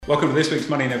Welcome to this week's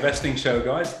Money and Investing Show,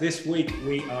 guys. This week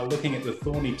we are looking at the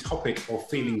thorny topic of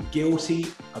feeling guilty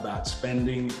about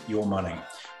spending your money.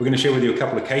 We're going to share with you a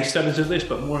couple of case studies of this,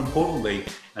 but more importantly,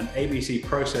 an ABC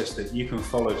process that you can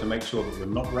follow to make sure that you're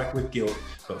not wrecked with guilt,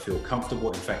 but feel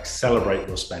comfortable, in fact, celebrate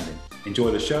your spending. Enjoy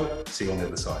the show. See you on the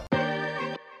other side.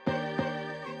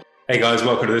 Hey guys,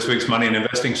 welcome to this week's Money and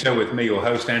Investing Show with me, your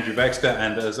host, Andrew Baxter,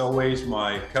 and as always,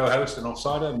 my co-host and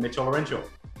offsider, Mitch Olorenshaw.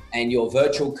 And your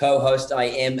virtual co-host I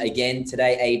am again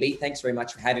today, AB. Thanks very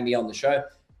much for having me on the show.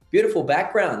 Beautiful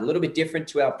background, a little bit different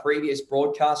to our previous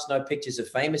broadcast. No pictures of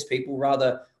famous people,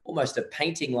 rather almost a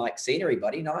painting-like scenery,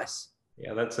 buddy. Nice.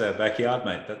 Yeah, that's our backyard,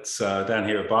 mate. That's down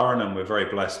here at Byron, and we're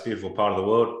very blessed. Beautiful part of the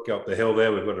world. Go up the hill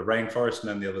there, we've got a rainforest, and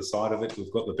then the other side of it,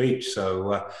 we've got the beach.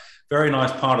 So very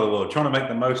nice part of the world. Trying to make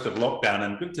the most of lockdown,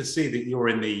 and good to see that you're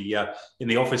in the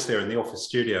office there, in the office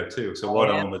studio too. So well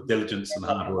done on the diligence and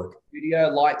hard work. Studio,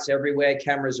 lights everywhere,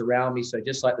 cameras around me. So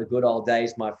just like the good old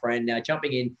days, my friend. Now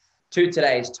jumping in to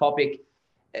today's topic.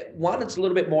 One, it's a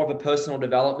little bit more of a personal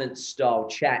development style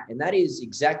chat, and that is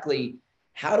exactly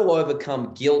how to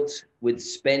overcome guilt with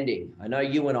spending. I know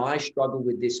you and I struggle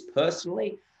with this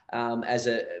personally as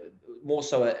more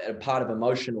so a part of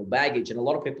emotional baggage, and a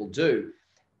lot of people do.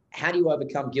 How do you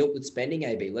overcome guilt with spending,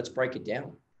 AB? Let's break it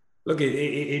down. Look,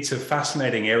 it's a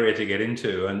fascinating area to get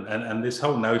into, and this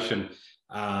whole notion,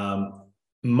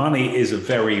 money is a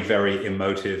very, very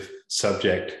emotive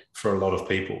subject for a lot of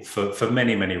people for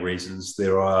many, many reasons.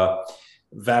 There are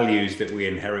values that we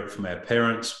inherit from our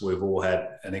parents. We've all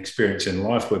had an experience in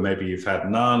life where maybe you've had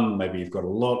none, maybe you've got a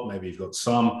lot, maybe you've got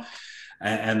some,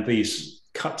 and these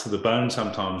cut to the bone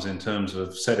sometimes in terms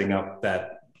of setting up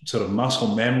that sort of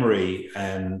muscle memory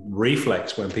and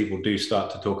reflex when people do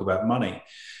start to talk about money.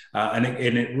 And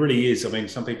it really is. I mean,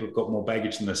 some people have got more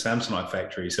baggage than the Samsonite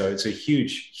factory. So it's a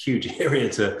huge, huge area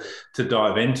to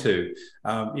dive into.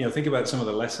 Think about some of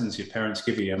the lessons your parents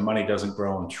give you. Money doesn't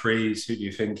grow on trees. Who do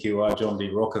you think you are? John D.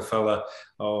 Rockefeller.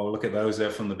 Oh, look at those there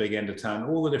from the big end of town.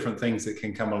 All the different things that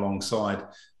can come alongside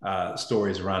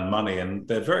stories around money. And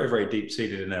they're very, very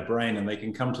deep-seated in our brain, and they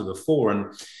can come to the fore.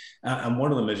 And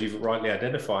one of them, as you've rightly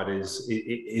identified,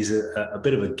 is a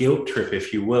bit of a guilt trip,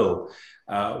 if you will,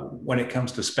 when it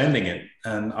comes to spending it.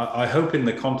 And I hope in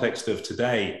the context of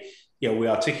today, we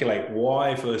articulate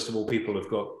why, first of all, people have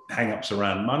got hang-ups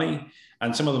around money,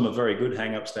 and some of them are very good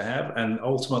hang-ups to have. And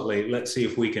ultimately, let's see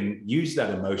if we can use that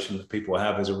emotion that people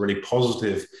have as a really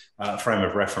positive frame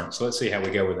of reference. So let's see how we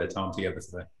go with our time together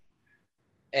today.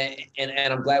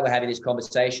 And I'm glad we're having this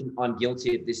conversation. I'm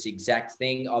guilty of this exact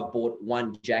thing. I've bought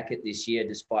one jacket this year,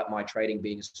 despite my trading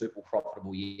being a super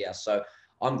profitable year. So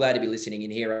I'm glad to be listening in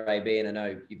here, AB, and I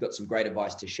know you've got some great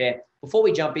advice to share. Before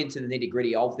we jump into the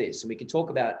nitty-gritty of this, and we can talk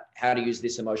about how to use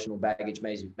this emotional baggage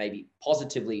maybe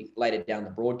positively later down the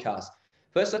broadcast,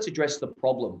 first let's address the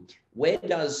problem. Where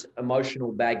does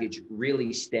emotional baggage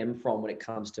really stem from when it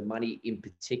comes to money in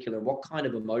particular? What kind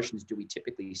of emotions do we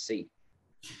typically see?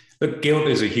 Look, guilt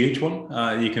is a huge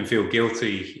one. You can feel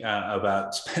guilty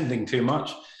about spending too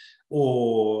much,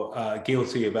 or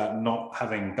guilty about not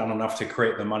having done enough to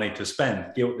create the money to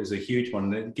spend. Guilt is a huge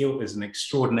one. Guilt is an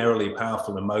extraordinarily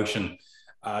powerful emotion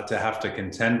to have to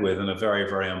contend with, and a very,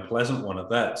 very unpleasant one at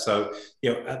that. So,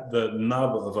 at the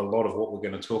nub of a lot of what we're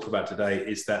going to talk about today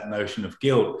is that notion of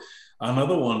guilt.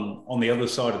 Another one on the other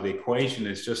side of the equation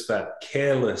is just that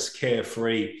careless,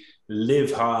 carefree,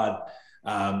 live hard,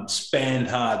 spend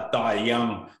hard, die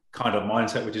young kind of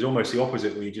mindset, which is almost the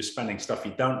opposite, where you're just spending stuff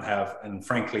you don't have, and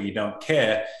frankly you don't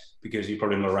care because you're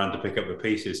probably not around to pick up the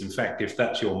pieces. In fact, if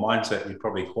that's your mindset, you'd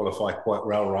probably qualify quite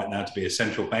well right now to be a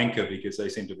central banker, because they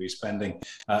seem to be spending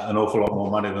an awful lot more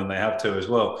money than they have to as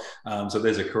well. So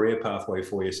there's a career pathway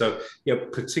for you. So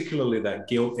particularly that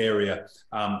guilt area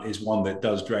is one that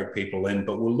does drag people in,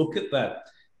 but we'll look at that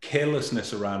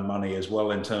carelessness around money as well,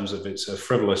 in terms of it's a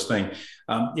frivolous thing.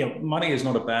 Money is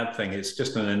not a bad thing. It's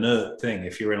just an inert thing.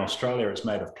 If you're in Australia, it's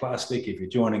made of plastic. If you're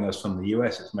joining us from the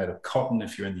US, it's made of cotton.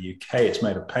 If you're in the UK, it's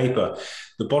made of paper.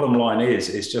 The bottom line is,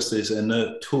 it's just this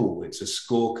inert tool. It's a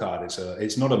scorecard.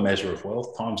 It's not a measure of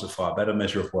wealth. Time's a far better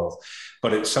measure of wealth,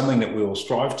 but it's something that we will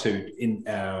strive to in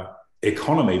our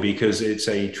economy, because it's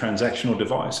a transactional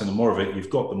device, and the more of it you've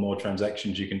got, the more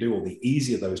transactions you can do, or the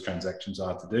easier those transactions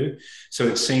are to do. So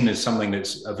it's seen as something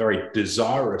that's a very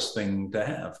desirous thing to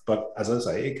have. But as I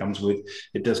say,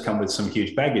 it does come with some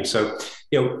huge baggage. So,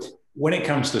 when it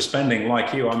comes to spending,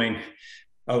 like you, I mean,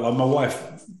 my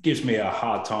wife gives me a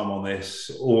hard time on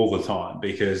this all the time,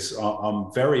 because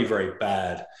I'm very, very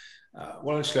bad.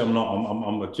 Well, actually, I'm not.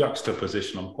 I'm a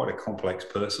juxtaposition. I'm quite a complex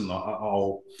person.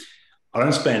 I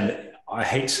don't spend. I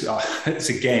hate, it's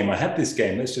a game. I had this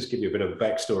game. Let's just give you a bit of a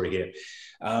backstory here.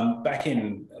 Back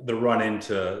in the run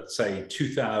into, say,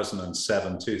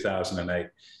 2007, 2008,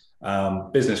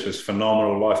 business was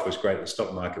phenomenal. Life was great. The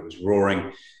stock market was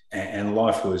roaring, and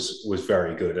life was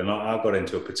very good. And I got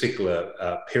into a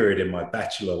particular period in my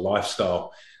bachelor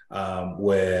lifestyle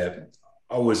where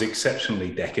I was exceptionally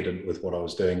decadent with what I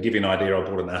was doing. Give you an idea, I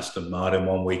bought an Aston Martin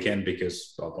one weekend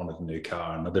because I wanted a new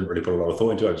car, and I didn't really put a lot of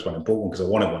thought into it. I just went and bought one because I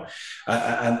wanted one.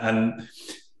 And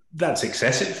that's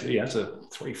excessive. Yeah, it's a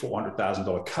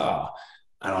 $300,000-$400,000 car.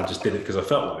 And I just did it because I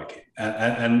felt like it.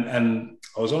 And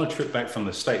I was on a trip back from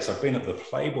the States. I've been at the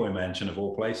Playboy Mansion of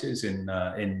all places in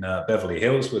Beverly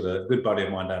Hills with a good buddy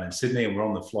of mine down in Sydney. And we're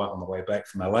on the flight on the way back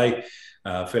from LA,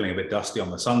 feeling a bit dusty on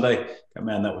the Sunday. And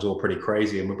man, that was all pretty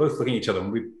crazy. And we're both looking at each other,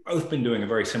 and we've both been doing a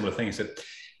very similar thing. Said,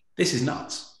 this is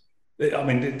nuts. I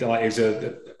mean, it was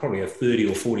probably a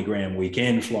 30 or 40 grand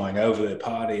weekend, flying over the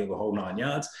party of the whole 9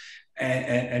 yards.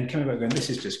 And coming back going, this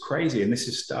is just crazy. And this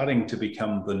is starting to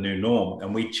become the new norm.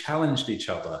 And we challenged each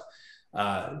other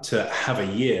to have a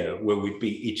year where we'd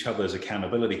be each other's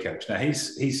accountability coach. Now,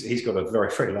 he's got a very,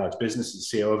 very large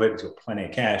business, the CEO of it. He's got plenty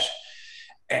of cash.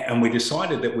 And we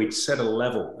decided that we'd set a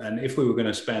level. And if we were going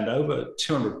to spend over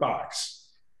 $200,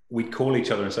 we'd call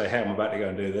each other and say, hey, I'm about to go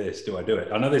and do this. Do I do it?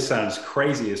 I know this sounds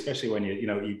crazy, especially when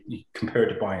you compare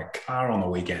it to buying a car on the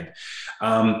weekend.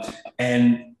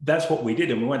 And that's what we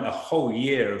did. And we went a whole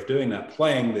year of doing that,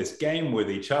 playing this game with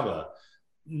each other,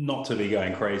 not to be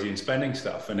going crazy and spending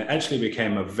stuff. And it actually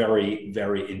became a very,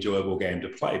 very enjoyable game to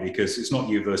play, because it's not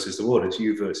you versus the world, it's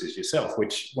you versus yourself,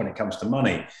 which when it comes to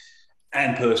money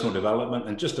and personal development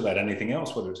and just about anything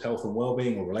else, whether it's health and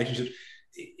well-being or relationships,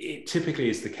 it typically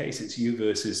is the case. It's you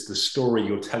versus the story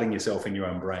you're telling yourself in your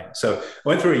own brain. So I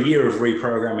went through a year of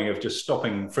reprogramming, of just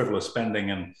stopping frivolous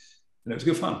spending, and it was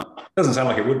good fun. It doesn't sound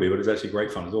like it would be, but it's actually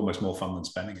great fun. It's almost more fun than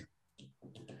spending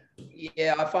it.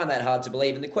 Yeah, I find that hard to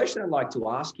believe. And the question I'd like to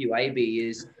ask you, AB,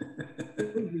 is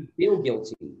do you feel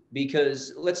guilty?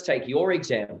 Because let's take your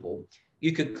example.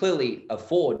 You could clearly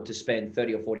afford to spend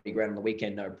 30 or 40 grand on the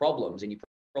weekend, no problems, and you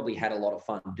probably had a lot of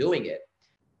fun doing it.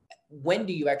 When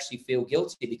do you actually feel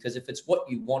guilty? Because if it's what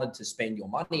you wanted to spend your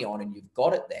money on and you've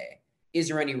got it there, is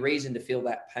there any reason to feel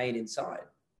that pain inside?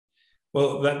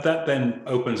 Well, that then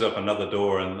opens up another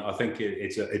door. And I think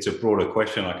it's a broader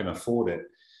question. I can afford it.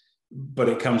 But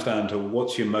it comes down to,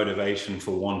 what's your motivation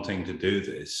for wanting to do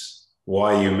this?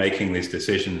 Why are you making these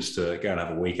decisions to go and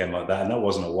have a weekend like that? And that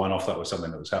wasn't a one-off. That was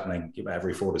something that was happening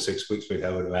every 4 to 6 weeks. We'd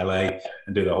go to LA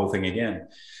and do the whole thing again.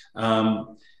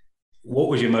 What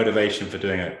was your motivation for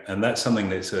doing it? And that's something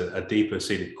that's a deeper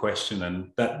seated question.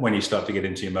 And that, when you start to get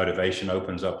into your motivation,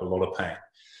 opens up a lot of pain.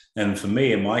 And for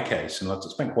me, in my case, and I've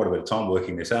spent quite a bit of time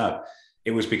working this out,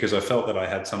 it was because I felt that I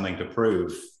had something to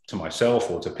prove to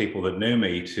myself or to people that knew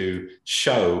me, to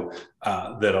show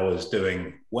that I was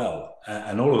doing well.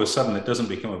 And all of a sudden, it doesn't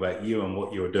become about you and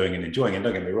what you're doing and enjoying. And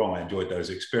don't get me wrong, I enjoyed those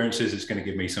experiences. It's going to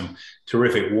give me some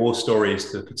terrific war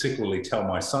stories to particularly tell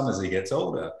my son as he gets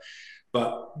older.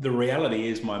 But the reality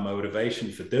is, my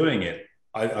motivation for doing it,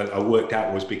 I worked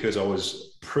out, was because I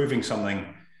was proving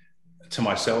something to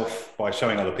myself by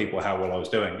showing other people how well I was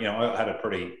doing. I had a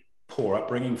pretty poor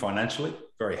upbringing financially,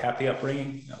 very happy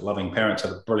upbringing, loving parents,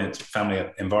 had a brilliant family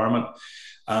environment,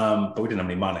 but we didn't have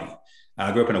any money.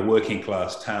 I grew up in a working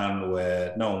class town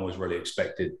where no one was really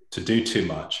expected to do too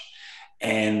much.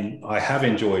 And I have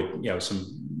enjoyed, some,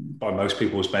 by most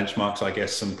people's benchmarks, I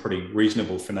guess, some pretty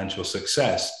reasonable financial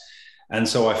success. And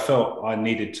so I felt I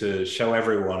needed to show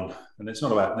everyone, and it's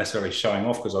not about necessarily showing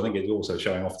off, because I think it's also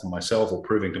showing off to myself or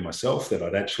proving to myself that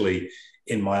I'd actually,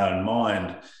 in my own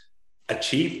mind,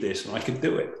 achieved this and I could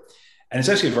do it. And it's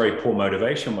actually a very poor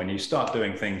motivation when you start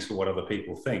doing things for what other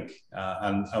people think.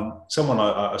 And someone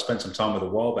I spent some time with a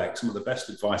while back, some of the best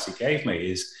advice he gave me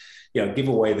is, give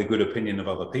away the good opinion of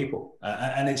other people.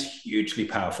 And it's hugely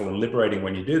powerful and liberating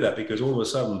when you do that, because all of a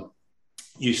sudden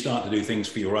you start to do things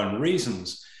for your own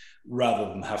reasons, rather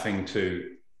than having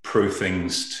to prove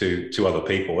things to other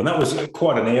people. And that was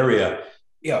quite an area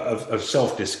of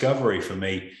self-discovery for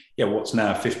me, what's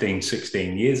now 15,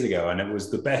 16 years ago. And it was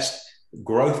the best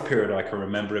growth period I can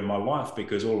remember in my life,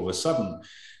 because all of a sudden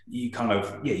you kind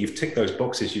of, you've ticked those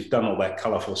boxes, you've done all that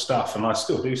colorful stuff. And I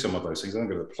still do some of those things. I don't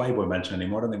go to the Playboy Mansion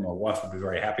anymore. I don't think my wife would be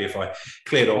very happy if I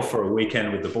cleared off for a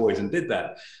weekend with the boys and did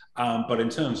that. But in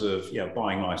terms of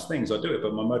buying nice things, I do it.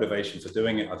 But my motivation for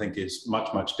doing it, I think, is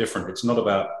much, much different. It's not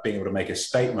about being able to make a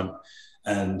statement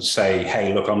and say,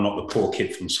 hey, look, I'm not the poor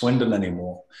kid from Swindon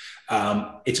anymore.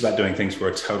 It's about doing things for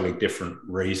a totally different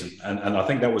reason. And I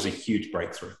think that was a huge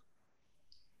breakthrough.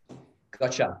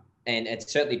 Gotcha. And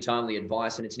it's certainly timely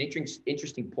advice. And it's an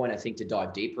interesting point, I think, to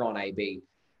dive deeper on, AB.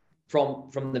 From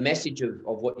the message of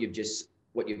what you've just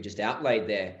what you've just outlaid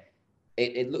there,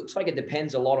 it looks like it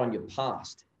depends a lot on your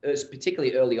past. It's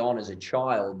particularly early on as a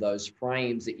child, those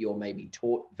frames that you're maybe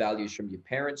taught, values from your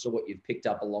parents or what you've picked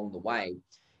up along the way.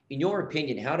 In your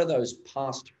opinion, how do those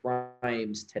past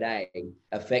frames today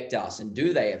affect us, and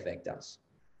do they affect us?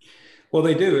 Well,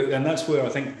 they do. And that's where I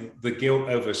think the guilt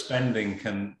over spending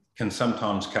can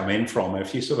sometimes come in from.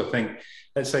 If you sort of think,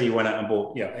 let's say you went out and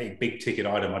bought a big ticket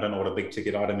item. I don't know what a big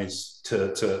ticket item is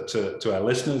to our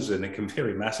listeners, and it can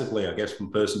vary massively, I guess,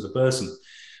 from person to person.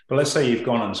 But let's say you've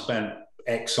gone and spent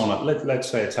X on it. Let's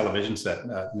say a television set,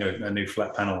 a new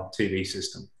flat panel TV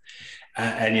system.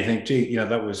 And you think, gee,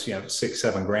 that was,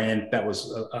 $6-7 grand. That was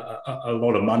a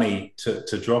lot of money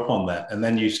to drop on that. And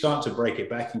then you start to break it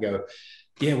back and go,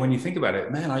 yeah, when you think about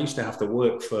it, man, I used to have to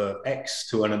work for X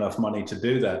to earn enough money to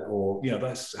do that. Or,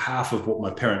 that's half of what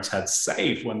my parents had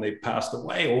saved when they passed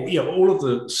away. Or, all of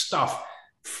the stuff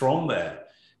from there.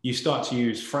 You start to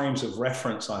use frames of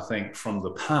reference, I think, from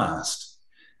the past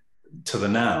to the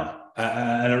now.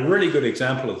 And a really good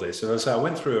example of this, so I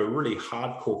went through a really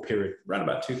hardcore period around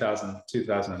about 2007,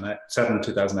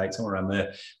 2008, somewhere around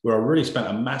there, where I really spent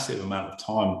a massive amount of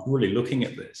time really looking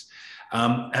at this.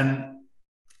 And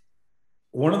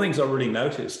one of the things I really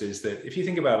noticed is that if you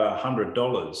think about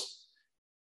 $100,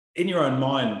 in your own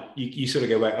mind, you sort of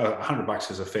go, well,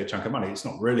 $100 is a fair chunk of money. It's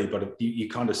not really, but you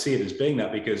kind of see it as being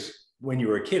that, because when you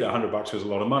were a kid, $100 was a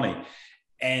lot of money.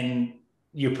 And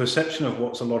your perception of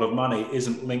what's a lot of money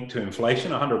isn't linked to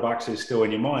inflation. $100 is still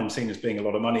in your mind seen as being a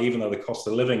lot of money, even though the cost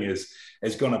of living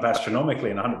has gone up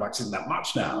astronomically, and $100 isn't that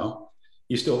much now.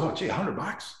 You still, oh, gee,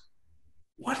 $100?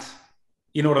 What?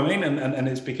 You know what I mean? And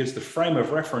it's because the frame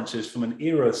of reference is from an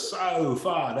era so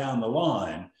far down the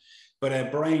line, but our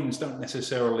brains don't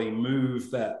necessarily move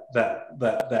that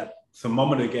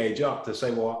thermometer gauge up to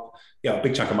say, well, a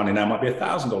big chunk of money now might be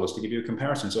 $1,000 to give you a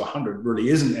comparison. So 100 really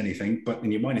isn't anything, but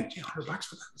in your mind, $100 for that,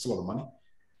 that's a lot of money.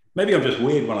 Maybe I'm just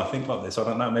weird when I think like this. I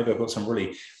don't know. Maybe I've got some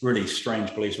really, really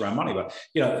strange beliefs around money. But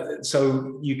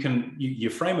so your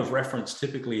frame of reference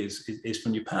typically is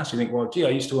from your past. You think, well, gee, I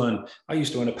used to earn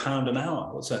 £1 an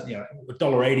hour. What's that?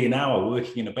 $1.80 an hour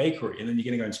working in a bakery, and then you're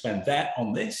going to go and spend that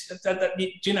on this. Do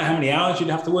you know how many hours you'd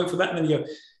have to work for that? And then you go,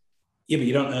 yeah, but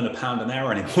you don't earn £1 an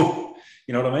hour anymore.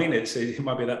 You know what I mean? It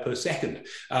might be that per second,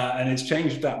 and it's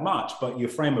changed that much. But your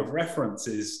frame of reference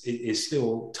is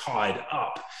still tied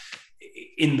up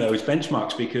in those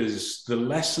benchmarks, because the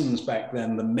lessons back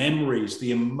then, the memories,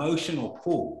 the emotional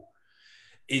pull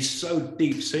is so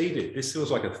deep-seated. This feels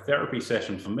like a therapy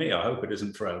session for me. I hope it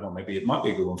isn't for everyone. Maybe it might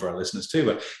be a good one for our listeners too.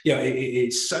 But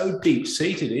it's so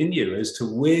deep-seated in you as to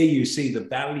where you see the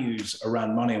values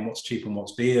around money and what's cheap and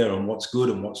what's dear and what's good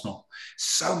and what's not.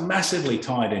 So massively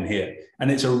tied in here. And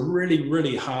it's a really,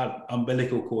 really hard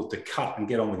umbilical cord to cut and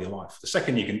get on with your life. The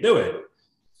second you can do it,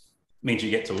 means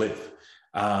you get to live.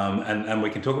 And we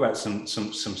can talk about some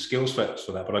skills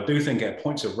for that. But I do think our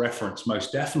points of reference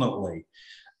most definitely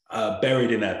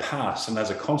buried in our past, and as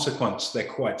a consequence, they're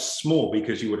quite small,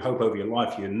 because you would hope over your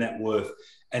life your net worth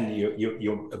and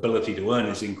your ability to earn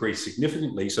is increased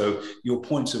significantly. So your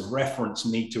points of reference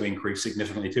need to increase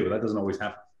significantly too, but that doesn't always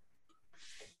happen.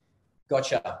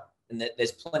 Gotcha. And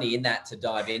there's plenty in that to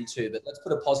dive into, but let's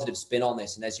put a positive spin on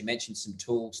this. And as you mentioned, some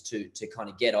tools to kind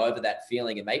of get over that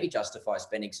feeling and maybe justify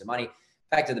spending some money.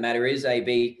 Fact of the matter is,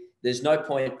 AB, there's no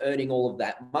point earning all of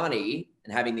that money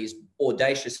and having these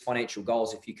audacious financial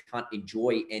goals if you can't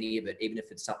enjoy any of it, even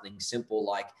if it's something simple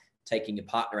like taking your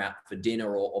partner out for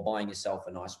dinner or buying yourself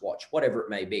a nice watch, whatever it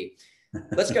may be.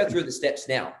 Let's go through the steps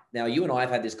now. Now, you and I have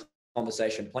had this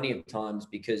conversation plenty of times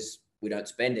because we don't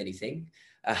spend anything.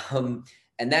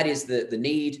 And that is the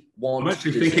need, want. I'm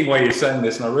actually thinking while you're saying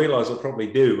this, and I realize I probably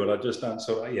do, but I just don't.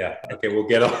 So yeah, okay, we'll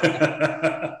get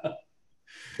on.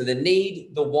 So the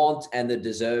need, the want, and the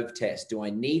deserve test. Do I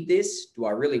need this? Do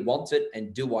I really want it?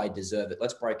 And do I deserve it?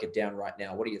 Let's break it down right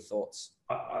now. What are your thoughts?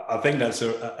 I think that's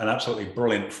an absolutely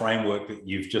brilliant framework that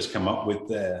you've just come up with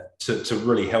there to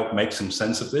really help make some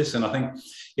sense of this. And I think,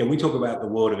 we talk about the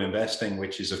world of investing,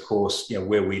 which is, of course,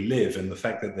 where we live, and the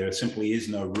fact that there simply is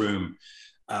no room.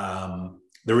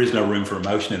 There is no room for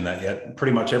emotion in that yet.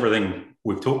 Pretty much everything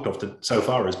we've talked of so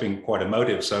far has been quite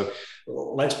emotive. So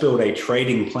let's build a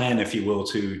trading plan, if you will,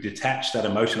 to detach that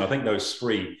emotion. I think those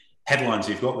three headlines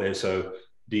you've got there. So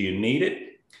do you need it?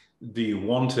 Do you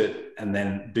want it? And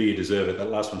then do you deserve it?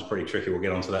 That last one's pretty tricky. We'll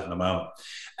get onto that in a moment.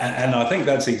 And I think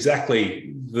that's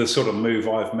exactly the sort of move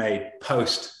I've made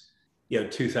post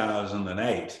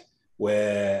 2008,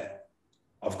 where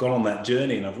I've gone on that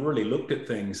journey and I've really looked at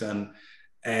things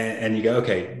and you go,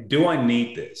 okay, do I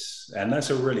need this? And that's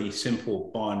a really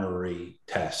simple binary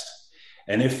test.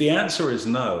 And if the answer is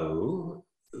no,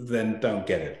 then don't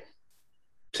get it.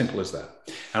 Simple as that.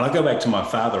 And I go back to my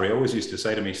father. He always used to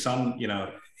say to me, son,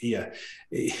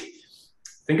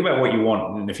 think about what you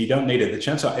want. And if you don't need it, the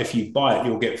chance are if you buy it,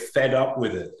 you'll get fed up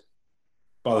with it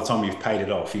by the time you've paid it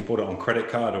off. You bought it on credit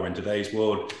card, or in today's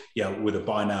world, with a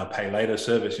buy now, pay later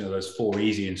service, those 4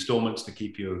 easy installments to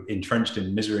keep you entrenched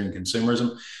in misery and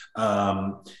consumerism.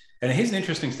 And here's an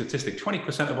interesting statistic.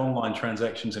 20% of online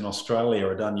transactions in Australia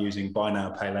are done using buy now,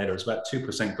 pay later. It's about 2%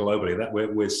 globally. That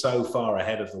we're so far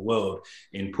ahead of the world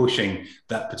in pushing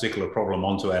that particular problem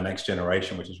onto our next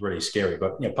generation, which is really scary.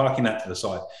 But parking that to the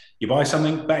side. You buy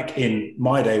something. Back in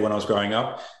my day when I was growing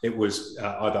up, it was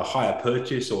either hire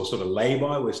purchase or sort of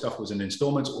lay-by, where stuff was in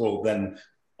installments, or then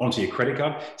onto your credit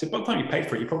card. So by the time you paid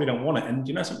for it, you probably don't want it. And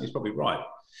something is probably right.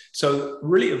 So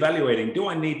really evaluating, do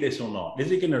I need this or not?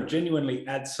 Is it going to genuinely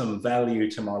add some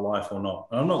value to my life or not?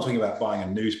 And I'm not talking about buying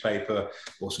a newspaper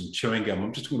or some chewing gum.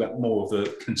 I'm just talking about more of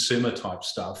the consumer type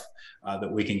stuff that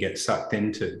we can get sucked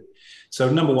into. So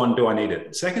number one, do I need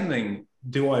it? Second thing,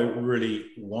 do I really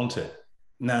want it?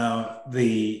 Now,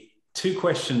 the 2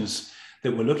 questions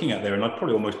that we're looking at there, and I'd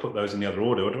probably almost put those in the other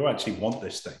order. Do I actually want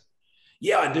this thing?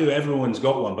 Yeah, I do. Everyone's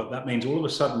got one, but that means all of a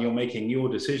sudden you're making your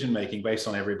decision-making based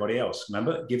on everybody else.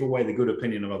 Remember, give away the good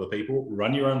opinion of other people,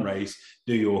 run your own race,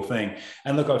 do your thing.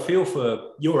 And look, I feel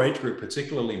for your age group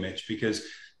particularly, Mitch, because,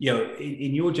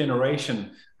 in your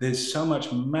generation, there's so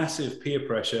much massive peer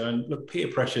pressure. And look, peer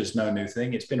pressure is no new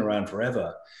thing. It's been around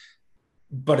forever.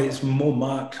 But it's more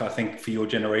marked, I think, for your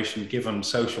generation, given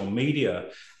social media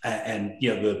and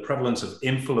the prevalence of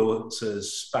influencers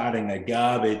spouting their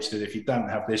garbage that if you don't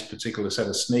have this particular set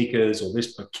of sneakers or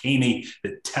this bikini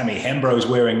that Tammy Hembro's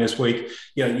wearing this week,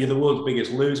 you're the world's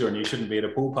biggest loser and you shouldn't be at a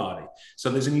pool party. So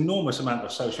there's an enormous amount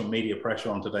of social media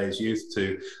pressure on today's youth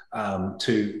to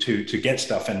get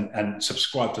stuff and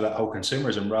subscribe to that whole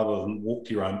consumerism rather than walk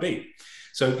your own beat.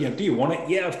 So do you want it?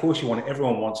 Yeah, of course you want it.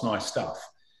 Everyone wants nice stuff.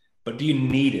 But do you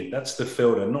need it? That's the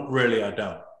filter. Not really, I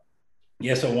don't.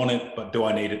 Yes, I want it, but do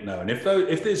I need it? No. And if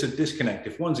there's a disconnect,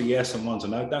 if one's a yes and one's a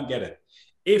no, don't get it.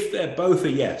 If they're both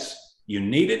a yes, you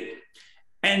need it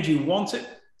and you want it,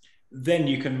 then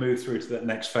you can move through to that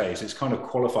next phase. It's kind of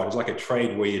qualified. It's like a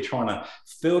trade where you're trying to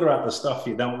filter out the stuff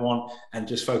you don't want and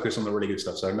just focus on the really good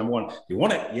stuff. So number one, do you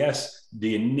want it? Yes. Do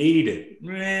you need it?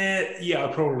 Yeah,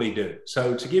 I probably do.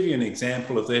 So to give you an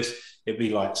example of this, it'd be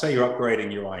like, say you're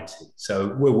upgrading your IT.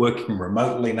 So we're working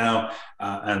remotely now.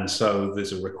 And so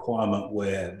there's a requirement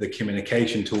where the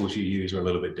communication tools you use are a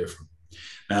little bit different.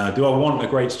 Now, do I want a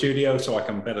great studio so I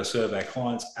can better serve our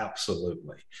clients?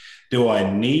 Absolutely. Do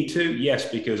I need to? Yes,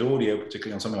 because audio,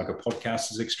 particularly on something like a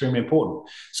podcast, is extremely important.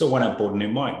 So when I bought a new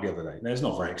mic the other day, it's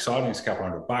not very exciting. It's a couple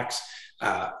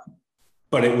 $100,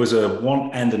 but it was a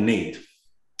want and a need.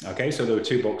 Okay, so there were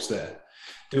 2 bucks there.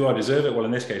 Do I deserve it? Well,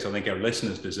 in this case, I think our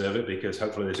listeners deserve it because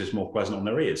hopefully this is more pleasant on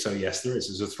their ears. So yes, there is.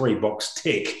 There's a 3-box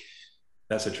tick.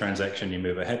 That's a transaction you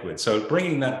move ahead with. So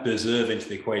bringing that deserve into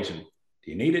the equation.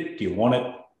 Do you need it? Do you want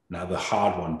it? Now the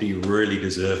hard one, do you really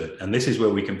deserve it? And this is where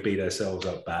we can beat ourselves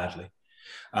up badly.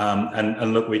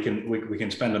 And look, we can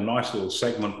spend a nice little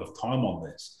segment of time on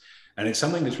this. And it's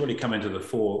something that's really come into the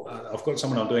fore. I've got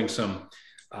someone I'm doing some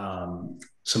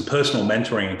personal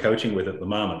mentoring and coaching with at the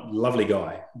moment. Lovely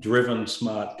guy, driven,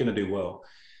 smart, going to do well.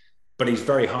 But he's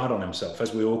very hard on himself,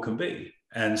 as we all can be.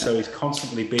 And so he's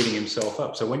constantly beating himself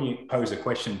up. So when you pose a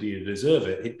question, do you deserve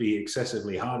it? He'd be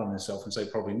excessively hard on himself and say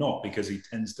probably not, because he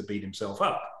tends to beat himself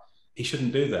up. He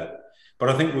shouldn't do that. But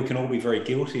I think we can all be very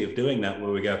guilty of doing that,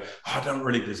 where we go, oh, I don't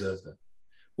really deserve that.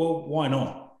 Well, why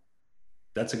not?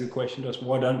 That's a good question to us.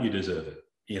 Why don't you deserve it?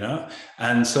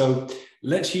 And so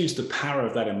let's use the power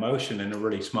of that emotion in a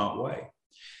really smart way.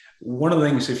 One of the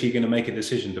things, if you're going to make a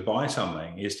decision to buy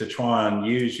something, is to try and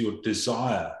use your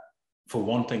desire for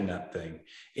wanting that thing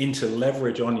into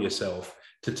leverage on yourself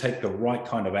to take the right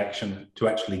kind of action to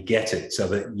actually get it. So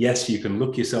that, yes, you can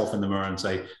look yourself in the mirror and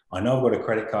say, I know I've got a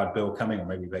credit card bill coming, or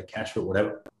maybe pay cash for it,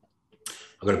 whatever.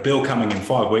 I've got a bill coming in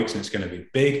 5 weeks and it's going to be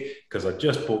big because I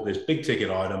just bought this big ticket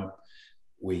item.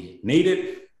 We need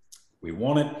it, we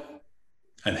want it,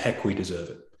 and heck, we deserve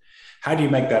it. How do you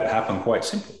make that happen? Quite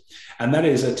simple. And that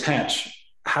is attach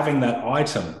having that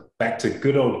item back to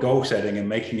good old goal setting and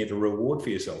making it a reward for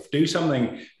yourself. Do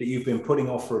something that you've been putting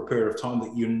off for a period of time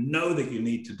that you know that you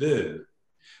need to do,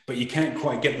 but you can't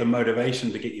quite get the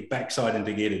motivation to get your backside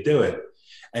into gear to do it,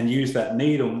 and use that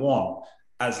need and want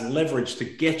as leverage to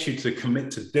get you to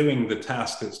commit to doing the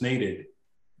task that's needed.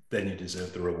 Then you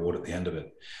deserve the reward at the end of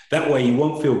it. That way you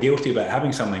won't feel guilty about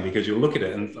having something, because you'll look at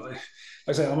it and, like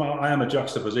I say, I am a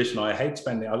juxtaposition. I hate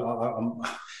spending,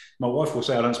 My wife will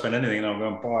say I don't spend anything, and I'll go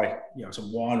and buy, you know,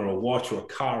 some wine or a watch or a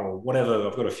car or whatever.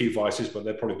 I've got a few vices, but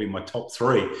they'll probably be my top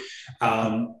three.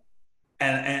 And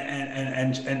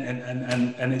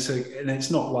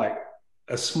it's not like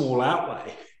a small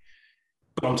outlay,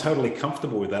 but I'm totally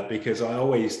comfortable with that because I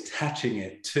always attaching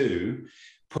it to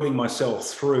putting myself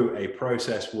through a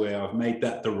process where I've made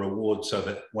that the reward, so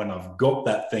that when I've got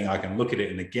that thing, I can look at it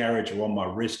in the garage or on my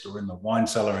wrist or in the wine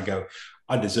cellar and go,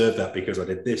 I deserve that because I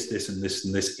did this, this, and this,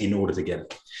 and this in order to get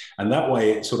it. And that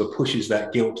way it sort of pushes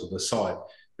that guilt to the side.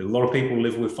 A lot of people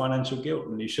live with financial guilt,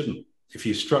 and you shouldn't. If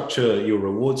you structure your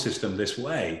reward system this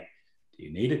way, do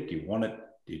you need it? Do you want it?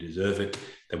 Do you deserve it?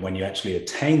 Then when you actually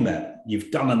attain that,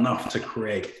 you've done enough to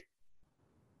create.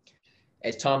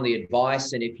 It's timely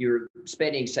advice. And if you're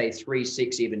spending, say, 3,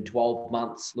 6, even 12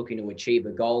 months looking to achieve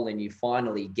a goal and you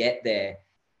finally get there,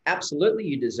 absolutely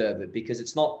you deserve it, because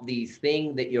it's not the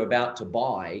thing that you're about to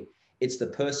buy. It's the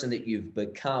person that you've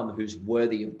become who's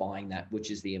worthy of buying that,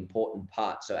 which is the important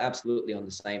part. So absolutely on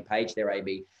the same page there,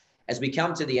 AB. As we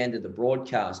come to the end of the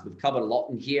broadcast, we've covered a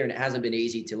lot in here and it hasn't been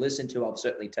easy to listen to. I've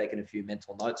certainly taken a few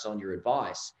mental notes on your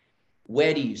advice.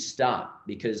 Where do you start?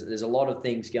 Because there's a lot of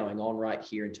things going on right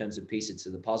here in terms of pieces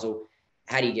to the puzzle.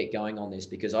 How do you get going on this?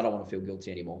 Because I don't want to feel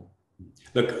guilty anymore.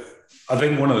 Look, I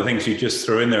think one of the things you just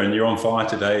threw in there, and you're on fire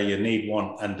today, you need,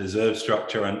 want, and deserve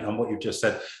structure. And what you've just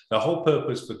said, the whole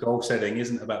purpose for goal setting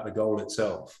isn't about the goal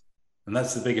itself. And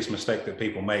that's the biggest mistake that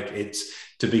people make. It's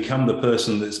to become the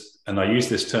person that's, and I use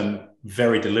this term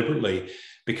very deliberately,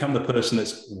 become the person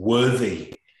that's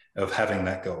worthy of having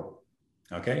that goal.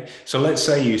 Okay, so let's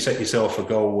say you set yourself a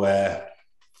goal where,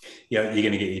 you know, you're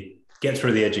going to get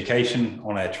through the education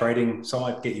on our trading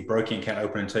side, get your broking account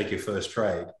open and take your first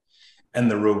trade.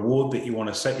 And the reward that you want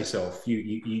to set yourself,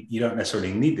 you don't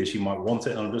necessarily need this, you might want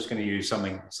it. And I'm just going to use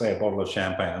something, say a bottle of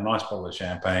champagne, a nice bottle of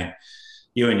champagne,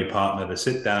 you and your partner to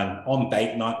sit down on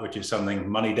date night, which is something,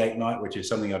 money date night, which is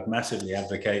something I'd massively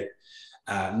advocate.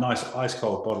 Nice ice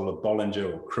cold bottle of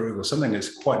Bollinger or Krug or something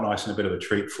that's quite nice and a bit of a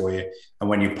treat for you. And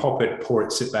when you pop it, pour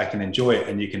it, sit back and enjoy it.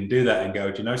 And you can do that and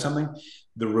go, do you know something?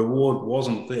 The reward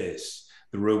wasn't this.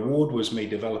 The reward was me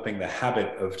developing the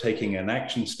habit of taking an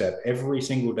action step every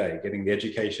single day, getting the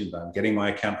education done, getting my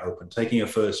account open,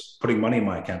 putting money in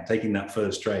my account, taking that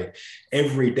first trade.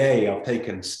 Every day I've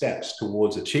taken steps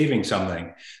towards achieving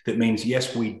something that means,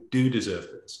 yes, we do deserve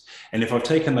this. And if I've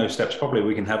taken those steps properly,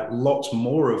 we can have lots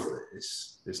more of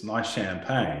this nice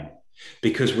champagne,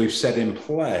 because we've set in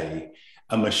play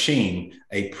a machine,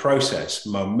 a process,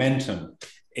 momentum,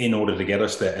 in order to get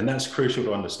us there. And that's crucial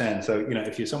to understand. So, you know,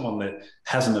 if you're someone that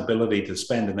has an ability to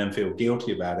spend and then feel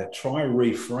guilty about it, try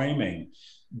reframing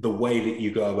the way that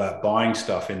you go about buying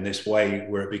stuff in this way,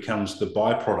 where it becomes the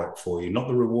byproduct for you, not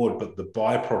the reward, but the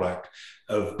byproduct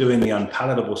of doing the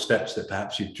unpalatable steps that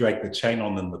perhaps you've dragged the chain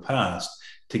on in the past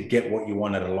to get what you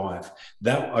want out of life.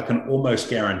 That I can almost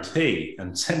guarantee,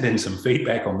 and send in some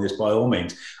feedback on this by all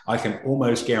means, I can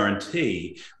almost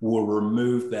guarantee will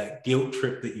remove that guilt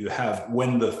trip that you have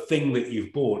when the thing that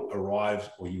you've bought arrives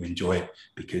or you enjoy it,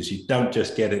 because you don't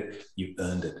just get it, you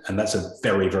earned it. And that's a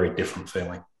very, very different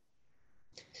feeling.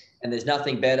 And there's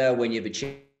nothing better when you've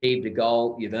achieved a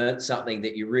goal, you've earned something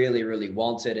that you really, really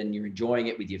wanted, and you're enjoying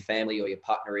it with your family or your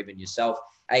partner, even yourself.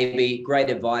 AB, great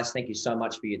advice. Thank you so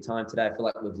much for your time today. I feel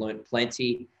like we've learned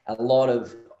plenty, a lot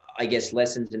of, I guess,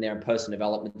 lessons in there in personal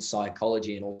development,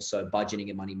 psychology, and also budgeting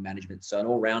and money management. So an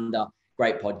all-rounder,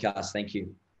 great podcast. Thank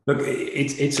you. Look,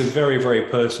 it's a very, very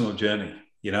personal journey,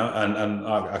 you know, and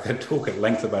I could talk at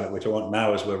length about it, which I won't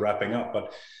now as we're wrapping up,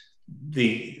 but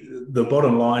the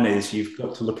bottom line is you've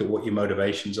got to look at what your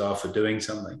motivations are for doing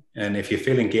something. And if you're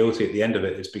feeling guilty at the end of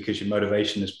it, it's because your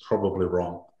motivation is probably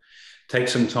wrong. Take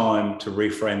some time to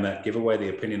reframe that, give away the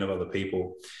opinion of other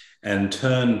people, and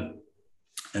turn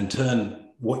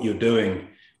what you're doing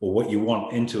or what you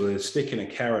want into a stick and a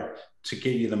carrot to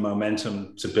get you the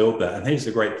momentum to build that. And here's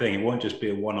the great thing, it won't just be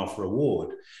a one-off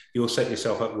reward. You'll set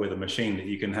yourself up with a machine that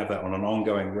you can have that on an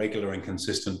ongoing, regular and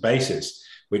consistent basis,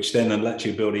 which then lets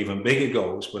you build even bigger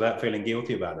goals without feeling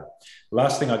guilty about it.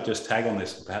 Last thing I'd just tag on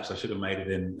this, perhaps I should have made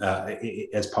it in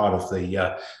as part of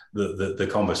the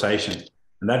conversation.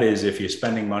 And that is, if you're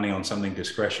spending money on something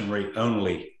discretionary,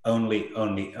 only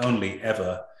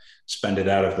ever spend it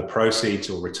out of the proceeds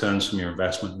or returns from your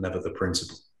investment, never the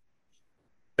principal.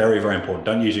 Very, very important.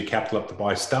 Don't use your capital up to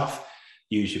buy stuff.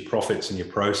 use your profits and your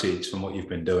proceeds from what you've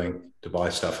been doing to buy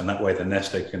stuff. And that way the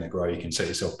nest egg's going to grow. You can set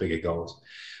yourself bigger goals.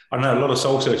 I know a lot of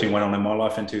soul searching went on in my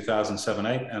life in 2007,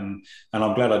 8, and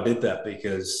I'm glad I did that,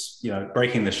 because, you know,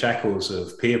 breaking the shackles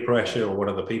of peer pressure or what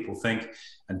other people think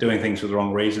and doing things for the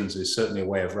wrong reasons is certainly a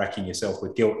way of racking yourself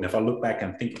with guilt. And if I look back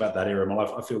and think about that era of my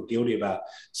life, I feel guilty about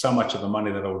so much of the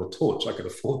money that I would have torched. I could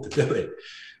afford to do it,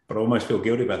 but I almost feel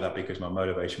guilty about that because my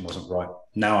motivation wasn't right.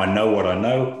 Now I know what I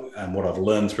know and what I've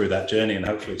learned through that journey, and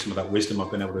hopefully some of that wisdom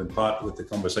I've been able to impart with the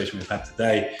conversation we've had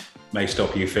today may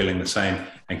stop you feeling the same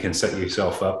and can set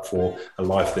yourself up for a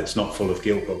life that's not full of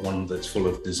guilt, but one that's full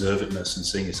of deservedness and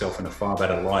seeing yourself in a far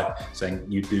better light, saying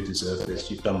you do deserve this,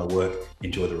 you've done the work,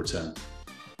 enjoy the return.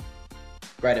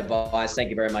 Great advice. Thank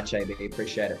you very much, AB.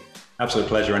 Appreciate it. Absolute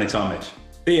pleasure. Anytime, Mitch.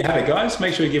 There you have it, guys.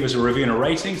 Make sure you give us a review and a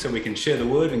rating so we can share the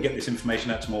word and get this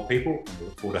information out to more people. And we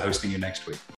look forward to hosting you next week.